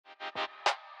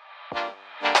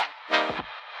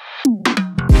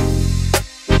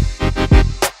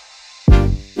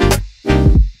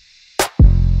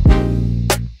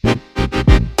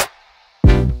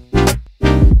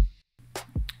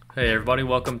Hey everybody,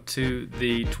 welcome to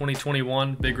the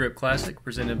 2021 Big Grip Classic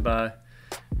presented by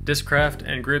Discraft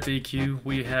and Grip EQ.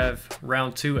 We have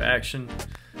round 2 action.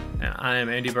 I am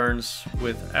Andy Burns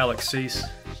with Alex Cease.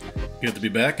 Good to be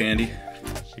back, Andy.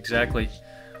 Exactly.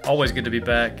 Always good to be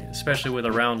back, especially with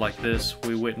a round like this.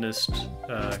 We witnessed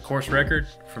a course record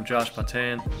from Josh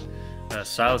Patin.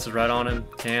 Silas is right on him,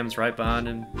 Cam's right behind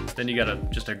him. Then you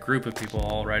got just a group of people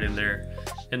all right in there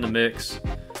in the mix.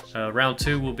 Round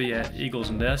 2 will be at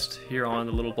Eagle's Nest here on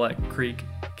the Little Black Creek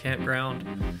Campground.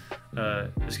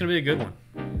 It's going to be a good one.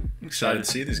 I'm excited to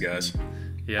see these guys.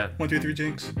 Yeah. 1, 2, 3,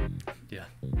 Jinx. Yeah.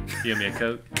 Give me a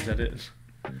Coke. Is that it?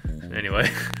 Anyway,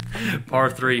 par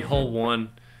 3, hole 1,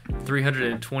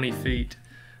 320 feet.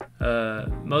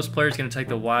 Most players going to take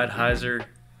the wide hyzer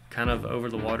kind of over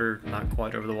the water, not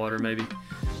quite over the water maybe.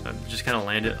 Just kind of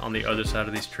land it on the other side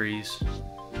of these trees.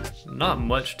 Not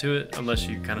much to it unless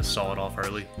you kind of saw it off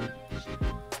early.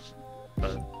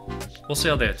 But we'll see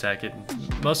how they attack it.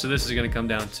 Most of this is going to come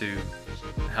down to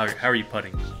how are you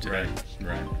putting today.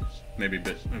 Right. Maybe a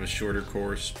bit of a shorter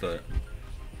course, but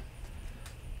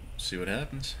see what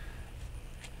happens.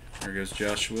 There goes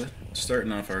Joshua,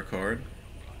 starting off our card.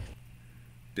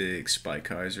 Big spike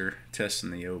hyzer,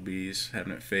 testing the OBs,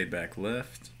 having it fade back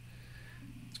left.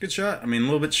 It's a good shot. I mean, a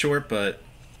little bit short, but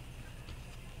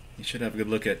you should have a good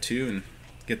look at too, and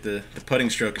get the putting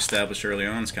stroke established early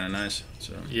on. It's kind of nice.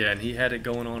 So yeah, and he had it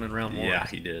going on in round 1. Yeah,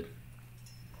 he did.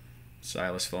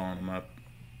 Silas following him up.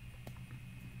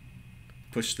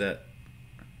 Push that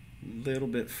a little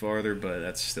bit farther, but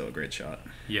that's still a great shot.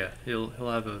 Yeah, he'll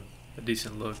have a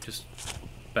decent look, just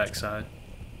backside.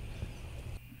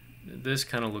 This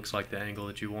kind of looks like the angle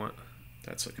that you want.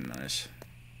 That's looking nice.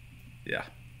 Yeah.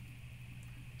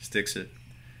 Sticks it.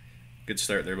 Good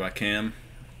start there by Cam.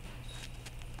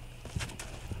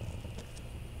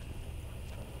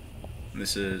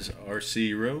 This is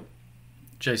RC Rohe.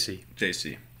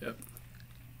 JC. Yep.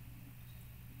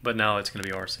 But now it's going to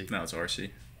be RC. Now it's RC.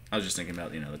 I was just thinking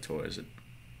about, the toys that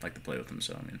like to play with them,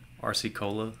 so I mean. RC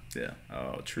Cola. Yeah.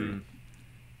 Oh, true.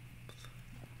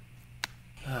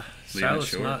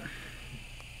 Silas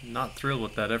not thrilled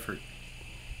with that effort.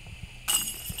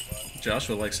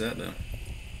 Joshua likes that though.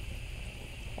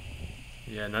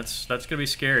 Yeah, and that's gonna be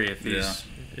scary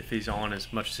if he's on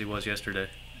as much as he was yesterday.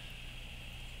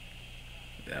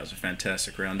 That was a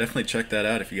fantastic round. Definitely check that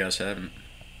out if you guys haven't.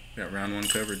 Got round 1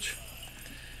 coverage.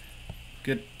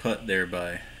 Good putt there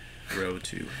by Rohe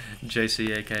to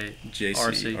JC, aka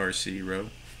RC Rohe.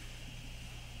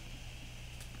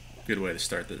 Good way to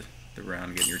start the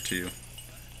round, getting your 2.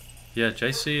 Yeah,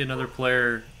 JC, another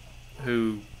player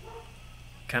who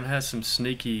kind of has some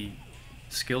sneaky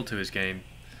skill to his game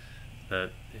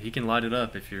that he can light it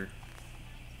up if you're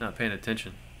not paying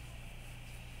attention.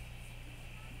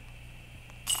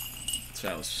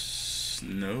 That was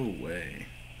no way.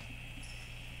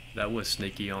 That was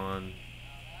sneaky on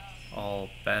all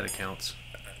bad accounts.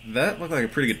 That looked like a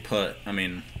pretty good putt. I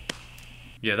mean,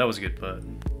 yeah, that was a good putt.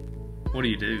 What do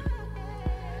you do?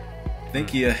 I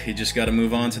think you just got to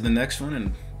move on to the next one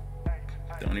and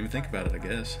don't even think about it, I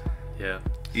guess. Yeah.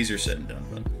 Easier said than done,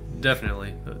 but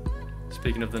definitely. But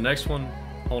speaking of the next one,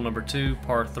 hole number 2,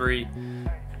 par 3,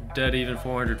 dead even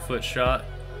 400-foot shot.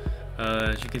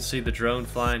 As you can see, the drone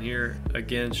flying here.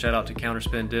 Again, shout out to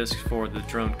Counterspin Discs for the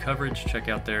drone coverage. Check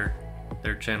out their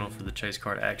channel for the chase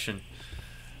card action.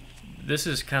 This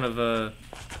is kind of a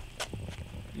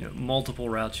multiple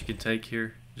routes you could take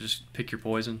here. Just pick your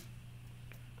poison.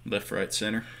 Left, right,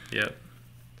 center. Yep.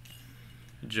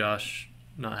 Josh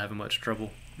not having much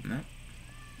trouble. No.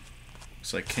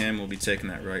 Looks like Cam will be taking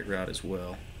that right route as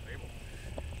well.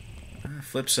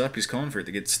 Flips up, he's calling for it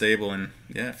to get stable, and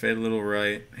yeah, fade a little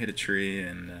right, hit a tree,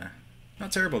 and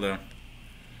not terrible though.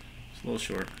 It's a little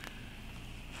short.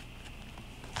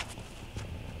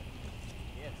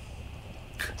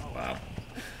 Wow.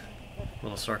 A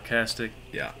little sarcastic.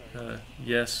 Yeah.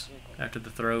 Yes, after the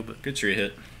throw, but good tree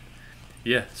hit.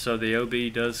 Yeah, so the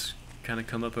OB does kind of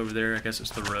come up over there. I guess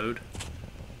it's the road.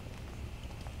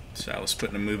 Silas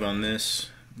putting a move on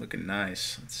this. Looking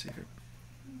nice. Let's see if it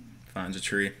finds a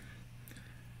tree.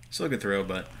 Still a good throw,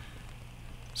 but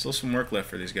still some work left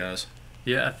for these guys.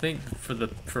 Yeah, I think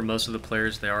for most of the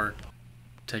players, they are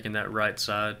taking that right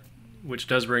side, which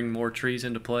does bring more trees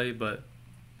into play, but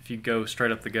if you go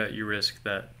straight up the gut, you risk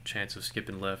that chance of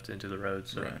skipping left into the road.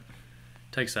 So right.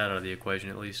 Takes that out of the equation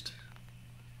at least.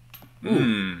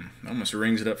 Almost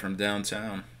rings it up from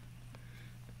downtown.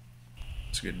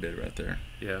 It's a good bid right there.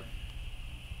 Yeah.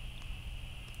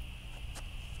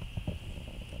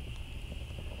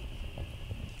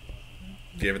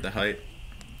 Gave it the height,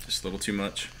 just a little too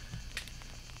much.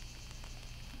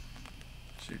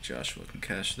 Should Joshua can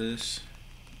catch this.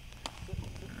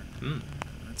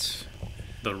 That's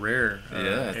the rare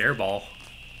air ball.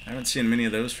 I haven't seen many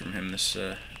of those from him this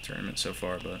tournament so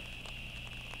far, but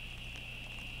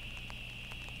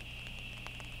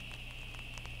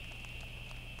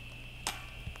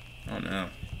oh no.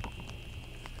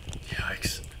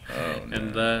 Yikes. Oh no.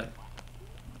 And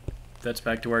that's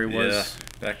back to where he was. Yeah,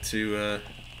 back to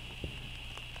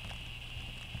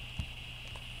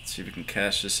let's see if we can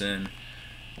cash this in.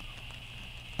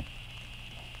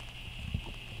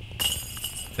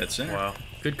 That's in. Wow.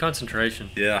 Good concentration.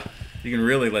 Yeah. You can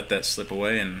really let that slip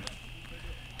away and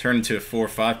turn into a 4 or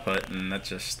 5 putt, and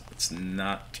it's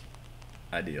not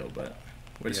ideal, but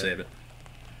way to save it.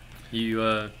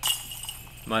 You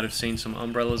might have seen some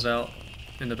umbrellas out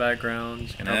in the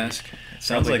background. Can ask. It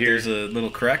sounds like there's a little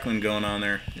crackling going on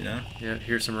there, you know? Yeah,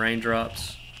 here's some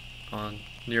raindrops on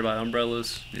nearby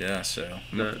umbrellas. Yeah, so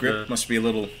grip might be a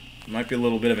little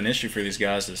bit of an issue for these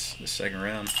guys this second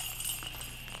round.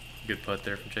 Good putt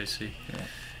there from JC.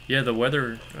 Yeah, the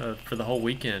weather for the whole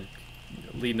weekend,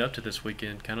 leading up to this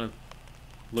weekend, kind of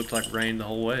looked like rain the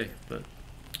whole way. But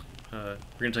we're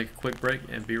going to take a quick break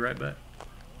and be right back.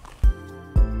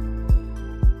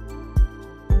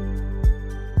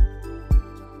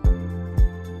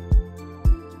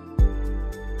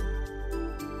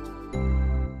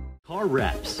 Car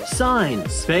wraps,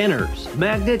 signs, banners,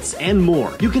 magnets, and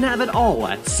more. You can have it all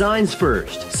at Signs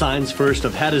First. Signs First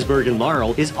of Hattiesburg and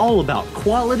Laurel is all about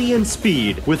quality and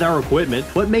speed. With our equipment,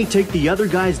 what may take the other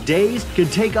guys days can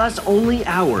take us only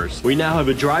hours. We now have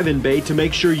a drive-in bay to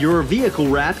make sure your vehicle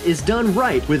wrap is done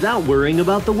right without worrying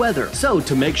about the weather. So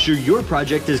to make sure your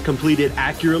project is completed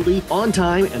accurately, on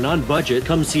time, and on budget,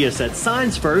 come see us at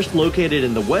Signs First, located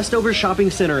in the Westover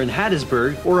Shopping Center in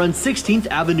Hattiesburg or on 16th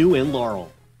Avenue in Laurel.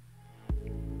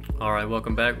 All right,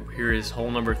 welcome back. Here is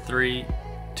hole number 3,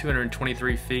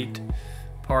 223 feet,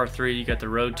 par 3. You got the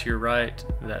road to your right,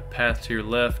 that path to your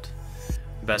left.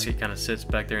 The basket kind of sits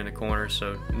back there in the corner,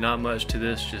 so not much to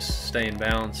this, just stay in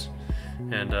bounds.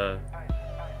 And the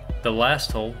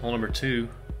last hole, hole number 2,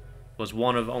 was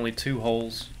one of only 2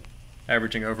 holes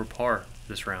averaging over par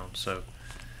this round. So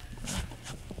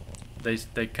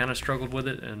they kind of struggled with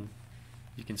it, and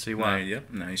you can see why.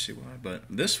 Now you see why. But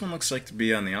this one looks like to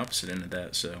be on the opposite end of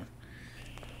that, so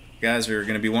guys are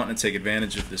going to be wanting to take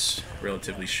advantage of this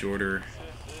relatively shorter,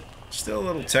 still a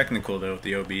little technical though with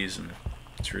the OBs and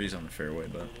the trees on the fairway,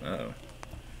 but uh-oh.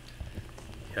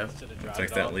 Yep. Looks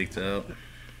like that leaked out.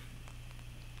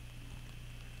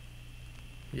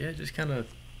 Yeah, just kind of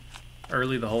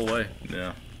early the whole way.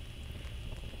 Yeah.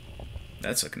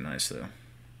 That's looking nice though.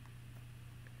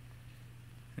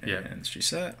 Yeah. And she's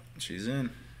set. She's in.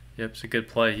 Yep, it's a good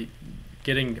play.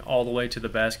 Getting all the way to the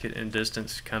basket in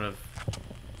distance kind of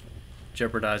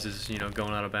jeopardizes, you know,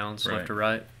 going out of bounds left or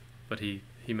right. But he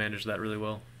managed that really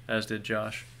well, as did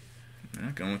Josh.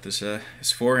 Yeah, going with this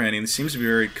his forehand. He seems to be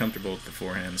very comfortable with the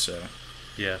forehand, so.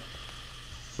 Yeah.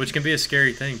 Which can be a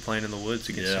scary thing, playing in the woods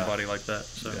against somebody like that.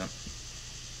 So.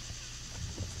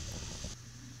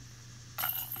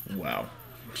 Yeah. Wow.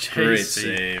 JC. Great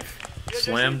save.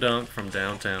 Slam dunk from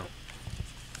downtown.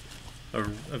 A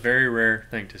very rare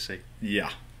thing to see.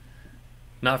 Yeah.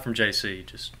 Not from JC,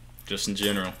 just in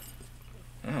general.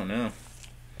 I don't know.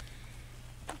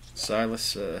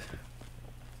 Silas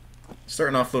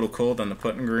starting off a little cold on the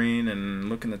putting green and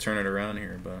looking to turn it around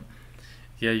here, but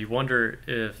yeah, you wonder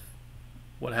if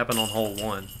what happened on hole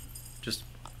 1, just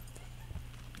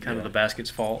kind of the basket's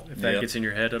fault, if that gets in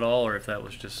your head at all, or if that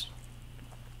was just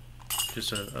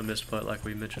a missed putt like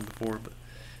we mentioned before. But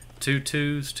 2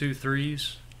 2s, 2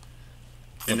 3s.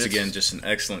 Once again, just an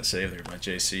excellent save there by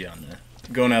JC on the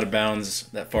going out of bounds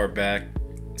that far back,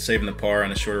 saving the par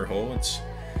on a shorter hole. It's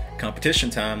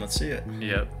competition time. Let's see it.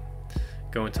 Yep.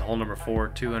 Going to hole number 4,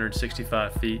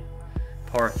 265 feet,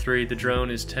 par 3. The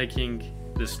drone is taking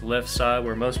this left side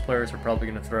where most players are probably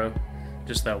going to throw,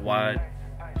 just that wide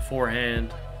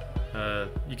forehand.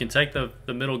 You can take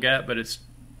the middle gap, but it's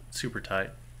super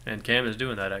tight. And Cam is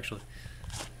doing that, actually.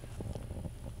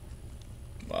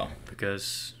 Wow.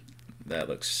 Because that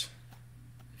looks...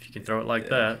 if you can throw it like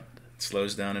that... it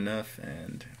slows down enough,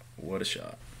 and what a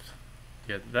shot.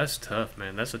 Yeah, that's tough,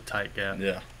 man. That's a tight gap.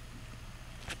 Yeah.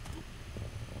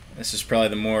 This is probably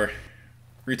the more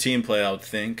routine play, I would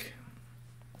think.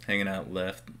 Hanging out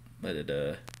left, let it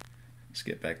just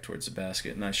get back towards the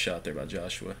basket. Nice shot there by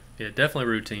Joshua. Yeah, definitely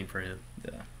routine for him.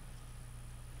 Yeah.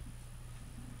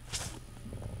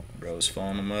 Rose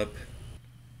following him up.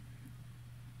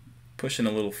 Pushing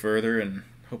a little further and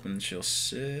hoping she'll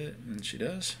sit, and she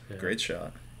does. Yeah. Great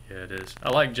shot. Yeah, it is. I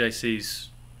like JC's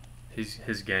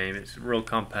his game. It's real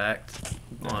compact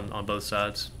on both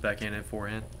sides, backhand and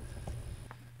forehand.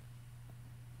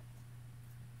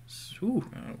 Ooh,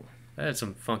 that had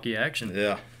some funky action.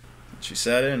 Yeah, she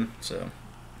sat in, so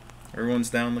everyone's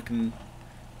down looking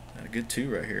at a good 2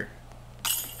 right here.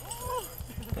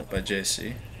 Up by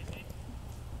JC. A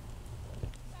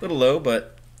little low,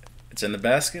 but it's in the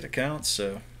basket. It counts,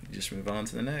 so you just move on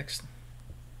to the next.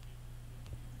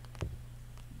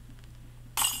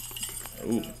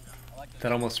 Ooh.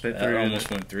 That almost spit That through. almost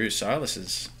went through. Silas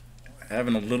is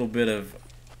having a little bit of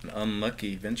an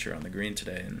unlucky venture on the green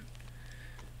today, and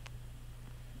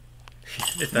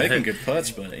making good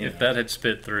putts. But if that had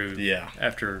spit through, yeah,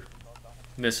 after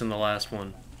missing the last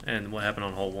one and what happened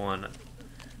on hole 1,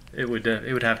 it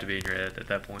would have to be in your head at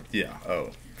that point. Yeah.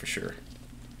 Oh, for sure.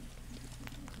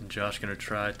 And Josh gonna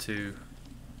try to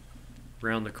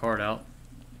round the card out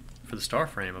for the star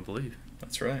frame, I believe.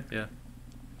 That's right. Yeah.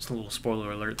 Just a little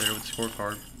spoiler alert there with the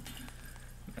scorecard.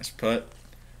 Nice putt.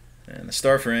 And the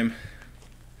star frame.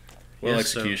 Well,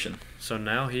 Yes, execution. So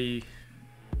now he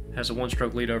has a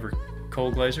 1-stroke lead over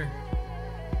Colglazier.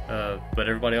 But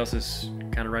everybody else is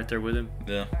kind of right there with him.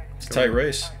 Yeah. It's a tight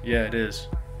race. Yeah, it is.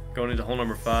 Going into hole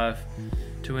number 5,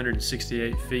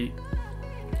 268 feet.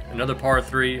 Another par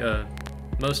 3.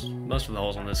 Most of the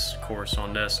holes on this course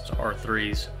on Nest are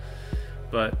 3s.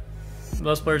 But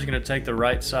most players are going to take the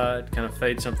right side, kind of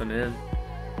fade something in.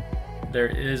 There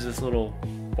is this little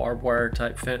barbed wire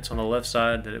type fence on the left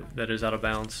side that is out of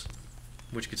bounds,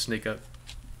 which could sneak up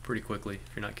pretty quickly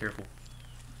if you're not careful.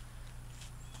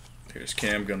 Here's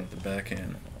Cam going with the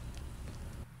backhand.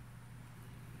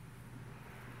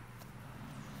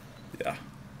 Yeah.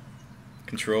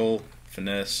 Control,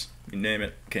 finesse, you name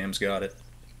it, Cam's got it.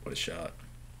 What a shot.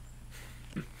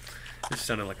 This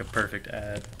sounded like a perfect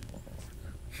ad.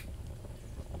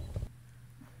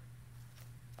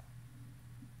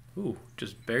 Ooh,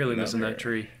 just barely missing that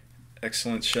tree.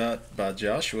 Excellent shot by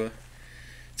Joshua.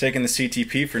 Taking the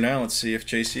CTP for now. Let's see if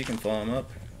JC can follow him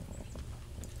up.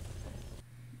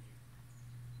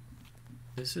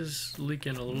 This is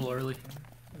leaking a little early.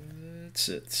 It's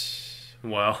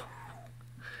Wow.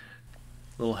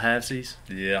 Little halvesies.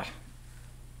 yeah,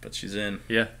 but she's in.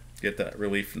 Yeah. Get that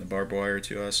relief from the barbed wire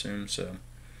too, I assume. So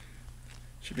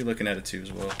should be looking at it too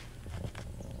as well.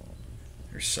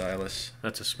 Here's Silas.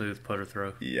 That's a smooth putter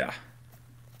throw. Yeah.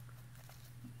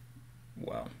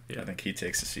 Wow. Yeah. I think he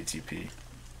takes the CTP.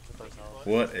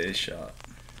 What a shot.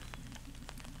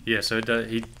 Yeah, so it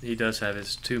does, he does have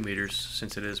his 2 meters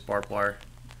since it is barbed wire.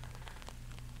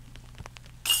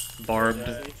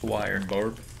 Barbed wire.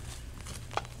 Barb.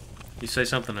 You say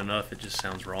something enough, it just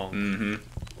sounds wrong. Mm-hmm.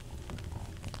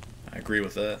 I agree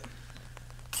with that.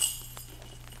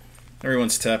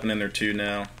 Everyone's tapping in there too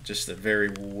now. Just a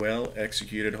very well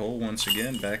executed hole once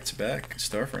again, back to back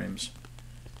star frames.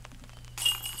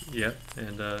 Yep,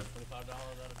 and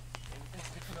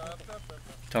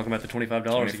talking about the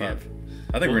 $25 again.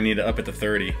 I think we need to up it to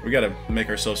 30. We got to make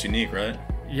ourselves unique, right?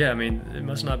 Yeah, I mean, it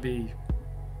must not be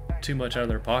too much out of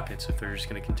their pockets if they're just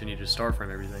going to continue to star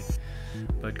frame everything.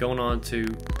 But going on to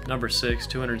number 6,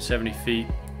 270 feet.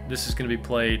 This is going to be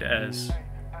played as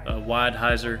a wide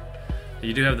hyzer.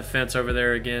 You do have the fence over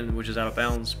there again, which is out of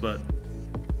bounds, but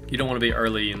you don't want to be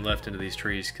early and left into these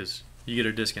trees because you get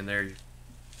a disc in there, you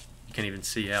can't even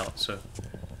see out. So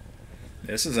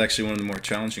this is actually one of the more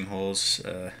challenging holes.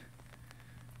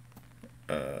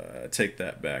 Take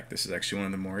that back. This is actually one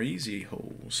of the more easy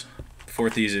holes.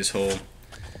 Fourth easiest hole.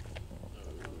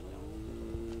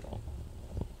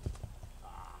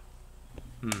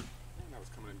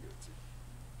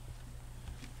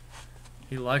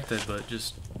 He liked it, but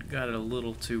just got it a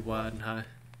little too wide and high.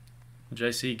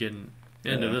 JC getting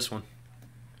into this one.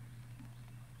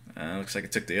 Looks like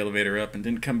it took the elevator up and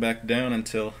didn't come back down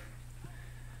until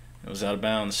it was out of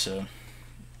bounds. So,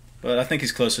 but I think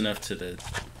he's close enough to the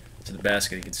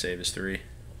basket. He could save his 3.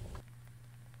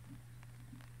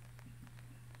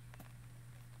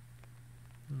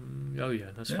 Oh yeah,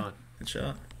 that's fine. Good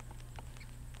shot.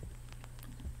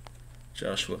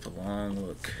 Josh with a long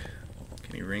look.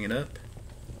 Can he ring it up?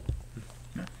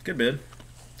 No, good bid.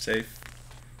 Safe.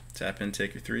 Tap in,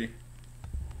 take your 3.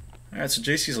 Alright, so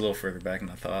JC's a little further back than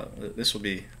I thought. This will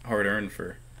be hard earned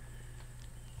for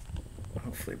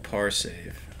hopefully par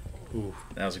save. Ooh.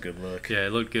 That was a good look. Yeah,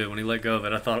 it looked good. When he let go of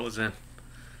it, I thought it was in.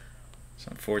 So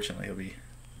unfortunately he'll be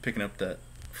picking up that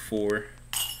 4.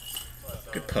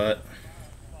 Good putt.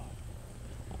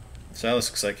 Silas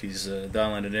looks like he's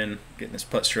dialing it in, getting his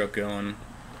putt stroke going.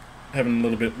 Having a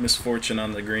little bit of misfortune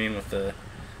on the green with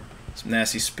some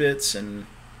nasty spits, and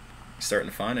he's starting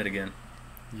to find it again.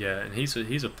 Yeah, and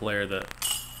he's a player that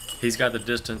he's got the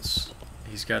distance.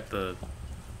 he's got the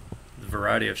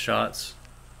variety of shots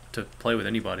to play with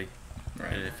anybody.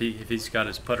 Right. And if he's got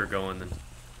his putter going, then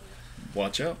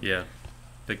watch out. yeah,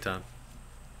 big time.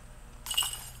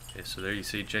 Okay, so there you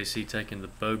see JC taking the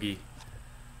bogey.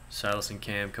 Silas and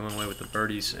Cam coming away with the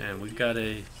birdies, and we've got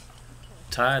a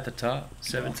tie at the top,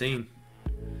 17.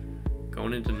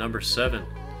 Going into number 7,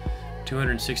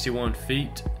 261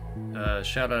 feet.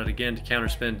 Shout out again to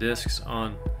Counterspin discs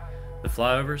on the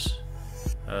Flyovers.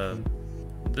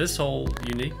 This hole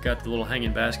unique, got the little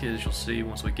hanging basket as you'll see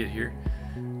once we get here.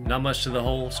 Not much to the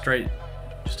hole,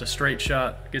 just a straight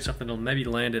shot. Get something to maybe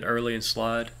land it early and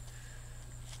slide.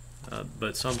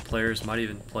 But some players might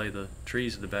even play the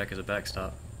trees at the back as a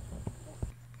backstop.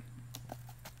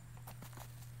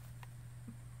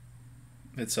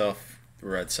 It's off the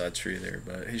right side tree there,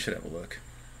 but he should have a look.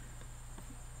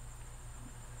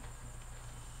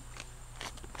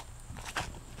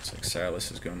 Looks like Silas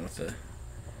is going with the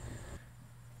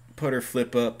putter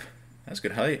flip up. That's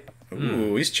good height.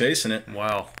 Ooh, he's chasing it.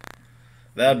 Wow.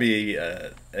 That'd be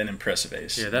an impressive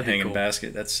ace. Yeah, that'd be hanging cool.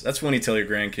 basket. That's when you tell your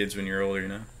grandkids when you're older, you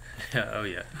know. Yeah, oh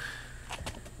yeah.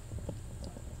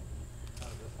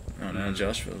 Oh no,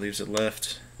 Joshua leaves it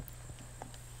left.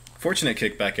 Fortunate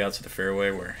kick back out to the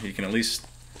fairway where he can at least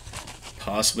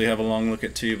possibly have a long look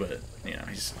at 2, but you know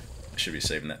he's should be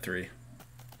saving that 3.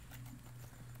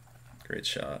 Great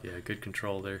shot. Yeah, good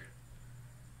control there.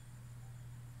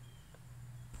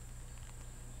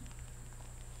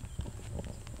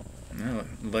 Now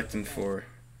electing for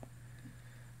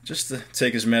just to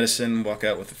take his medicine, walk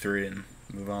out with a 3, and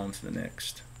move on to the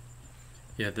next.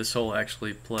 Yeah, this hole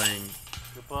actually playing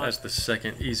as the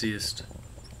second easiest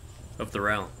of the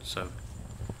round, so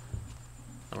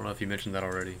I don't know if you mentioned that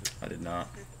already. I did not.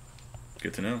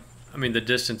 Good to know. I mean, the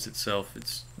distance itself,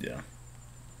 it's, Yeah.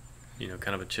 you know,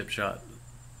 kind of a chip shot.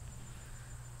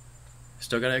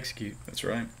 Still got to execute. That's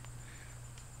right.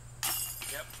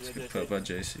 It's a good putt by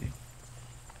JC.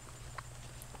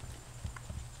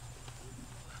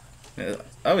 Yeah,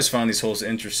 I always find these holes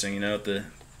interesting, you know, the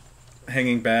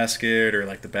hanging basket or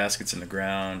like the baskets in the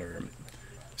ground or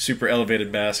super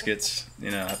elevated baskets.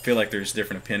 You know, I feel like there's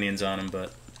different opinions on them,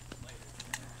 but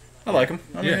I like them.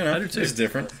 I mean, Yeah, you know, I do too. it's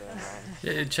different.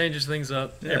 Yeah, it changes things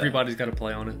up. Yeah. Everybody's got to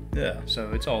play on it. Yeah.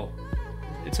 So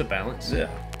it's a balance. Yeah.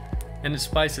 And it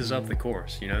spices up the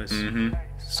course, you know. It's,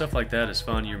 stuff like that is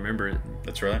fun. You remember it.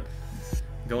 That's right.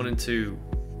 Going into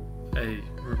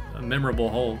a memorable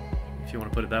hole, if you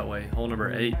want to put it that way. Hole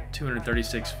number 8,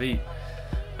 236 feet.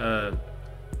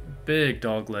 Big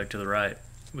dog leg to the right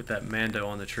with that Mando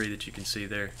on the tree that you can see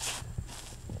there.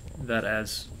 That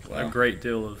adds a great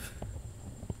deal of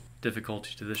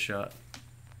difficulty to this shot.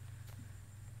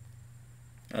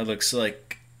 That looks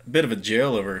like a bit of a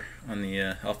jail over on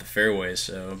the off the fairway,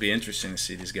 so it'll be interesting to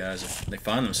see these guys if they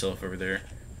find themselves over there.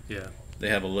 Yeah. They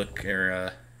have a look,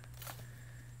 or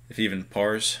if even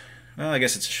pars. Well, I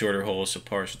guess it's a shorter hole, so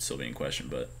par should still be in question,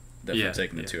 but definitely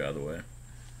taking the 2 out of the way.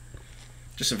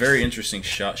 Just a very interesting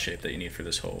shot shape that you need for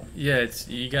this hole. Yeah,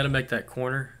 you got to make that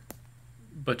corner,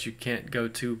 but you can't go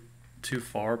too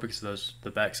far because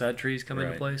the backside trees come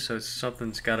into play. So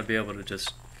something's got to be able to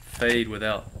just fade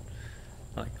without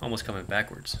like almost coming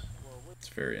backwards. It's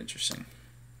very interesting.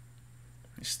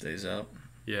 He stays out.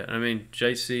 Yeah, I mean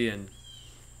JC and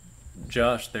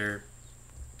Josh there.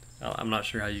 I'm not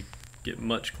sure how you get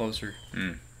much closer.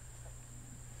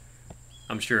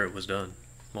 I'm sure it was done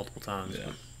multiple times. Yeah.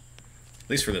 At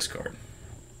least for this card.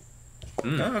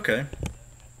 Mm. Oh, okay.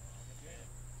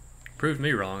 Proved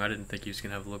me wrong. I didn't think he was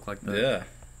gonna have a look like that. Yeah.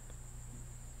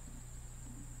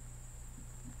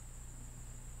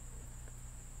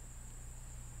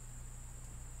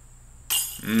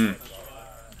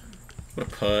 What a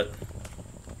putt.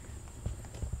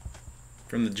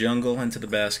 From the jungle into the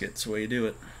basket. That's the way you do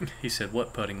it. He said,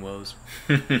 "What putting woes?"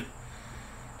 Good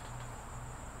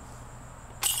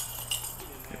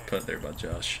putt there by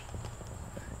Josh.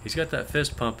 He's got that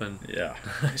fist pumping. Yeah.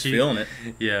 He's feeling it.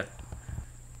 Yeah.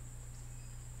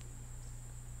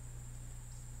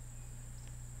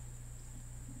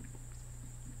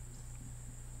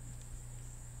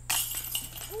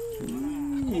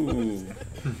 Ooh.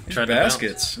 These Tried to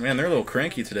baskets. Man, they're a little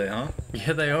cranky today, huh?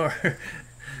 Yeah, they are.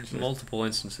 Multiple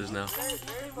instances now.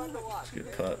 It's a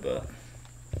good putt, but...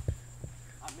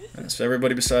 So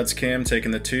everybody besides Cam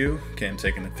taking the 2, Cam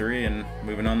taking the 3, and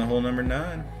moving on to hole number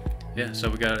 9. Yeah, so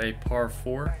we got a par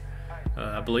 4.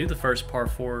 I believe the first par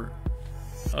 4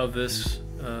 of this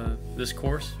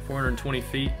course, 420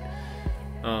 feet.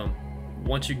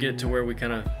 Once you get to where we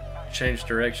kind of change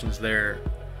directions there,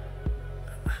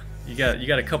 you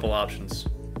got a couple options.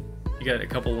 You got a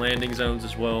couple landing zones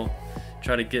as well.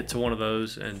 Try to get to one of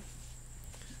those and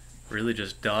really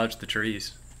just dodge the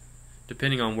trees.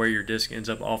 Depending on where your disc ends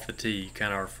up off the tee, you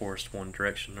kind of are forced one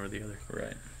direction or the other.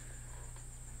 Right.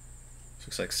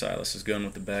 Looks like Silas is going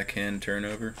with the backhand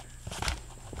turnover.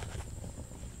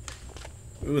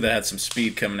 Ooh, that had some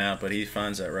speed coming out, but he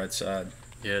finds that right side.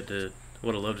 Yeah, it did.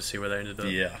 Would have loved to see where they ended up.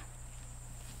 Yeah.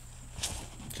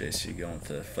 JC going with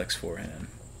the flex forehand.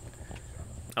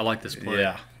 I like this play.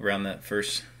 Yeah, around that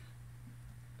first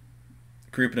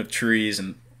grouping of trees,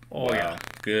 and wow, yeah.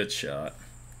 Good shot.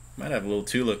 Might have a little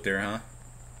two-look there, huh?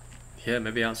 Yeah,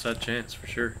 maybe outside chance for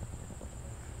sure.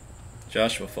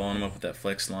 Joshua following him up with that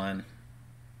flex line.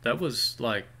 That was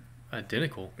like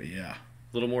identical. But yeah.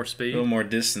 A little more speed. A little more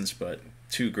distance, but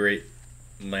two great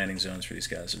landing zones for these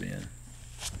guys to be in.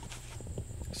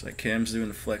 Looks like Cam's doing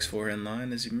the flex forehand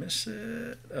line. Does he miss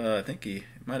it? I think he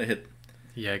might have hit.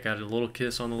 Yeah, got a little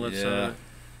kiss on the left side.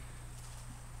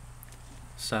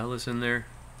 Silas in there.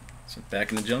 So back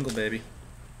in the jungle, baby.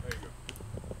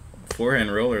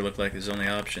 Forehand roller looked like his only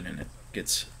option, and it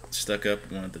gets stuck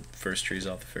up one of the first trees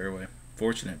off the fairway.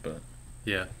 Fortunate, but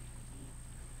yeah.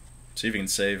 See if he can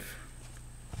save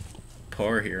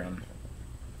par here on.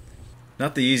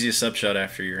 Not the easiest upshot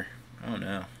after your. Oh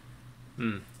no.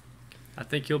 I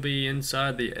think he'll be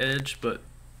inside the edge, but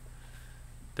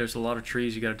there's a lot of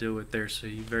trees you got to deal with there, so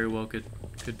you very well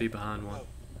could be behind one.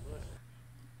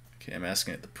 Okay, I'm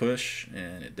asking it to push,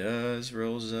 and it does.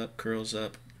 Rolls up, curls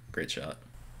up. Great shot.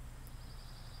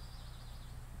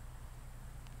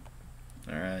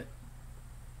 All right.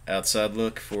 Outside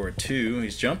look for a 2.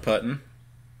 He's jump putting.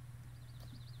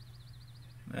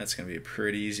 That's going to be a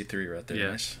pretty easy 3 right there.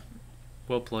 Yeah. Nice.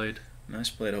 Well played. Nice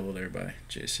play to hold there by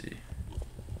JC.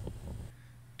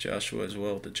 Joshua as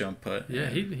well with the jump putt. Yeah,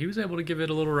 he was able to give it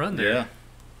a little run there. Yeah.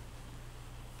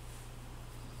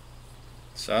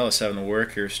 Silas having the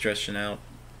work here, stretching out.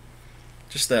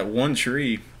 Just that one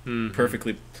tree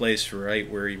perfectly placed right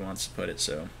where he wants to put it.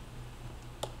 So,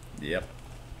 yep.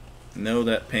 Know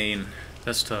that pain.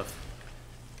 That's tough.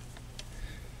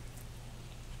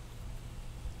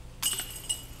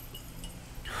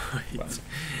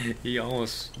 He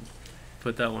almost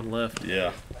put that one left.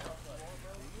 Yeah.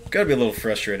 Got to be a little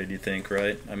frustrated, you think,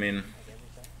 right? I mean,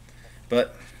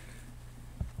 but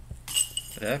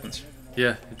it happens.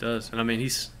 Yeah, it does. And I mean,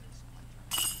 he's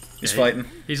fighting.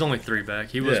 He's only 3 back.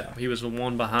 He was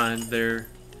 1 behind there.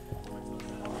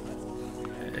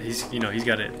 He's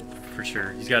got it for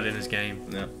sure. He's got it in his game.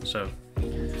 Yeah. So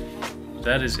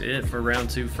that is it for round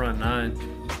 2, front 9.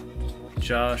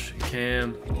 Josh,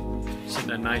 Cam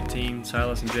sitting at 19.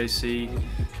 Silas and JC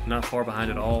not far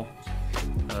behind at all.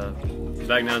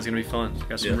 Back 9 is going to be fun.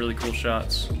 Got some really cool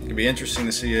shots. It'll be interesting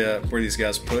to see where these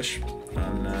guys push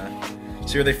and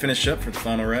see where they finish up for the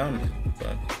final round.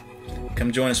 But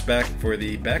come join us back for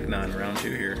the back 9 round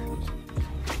 2 here.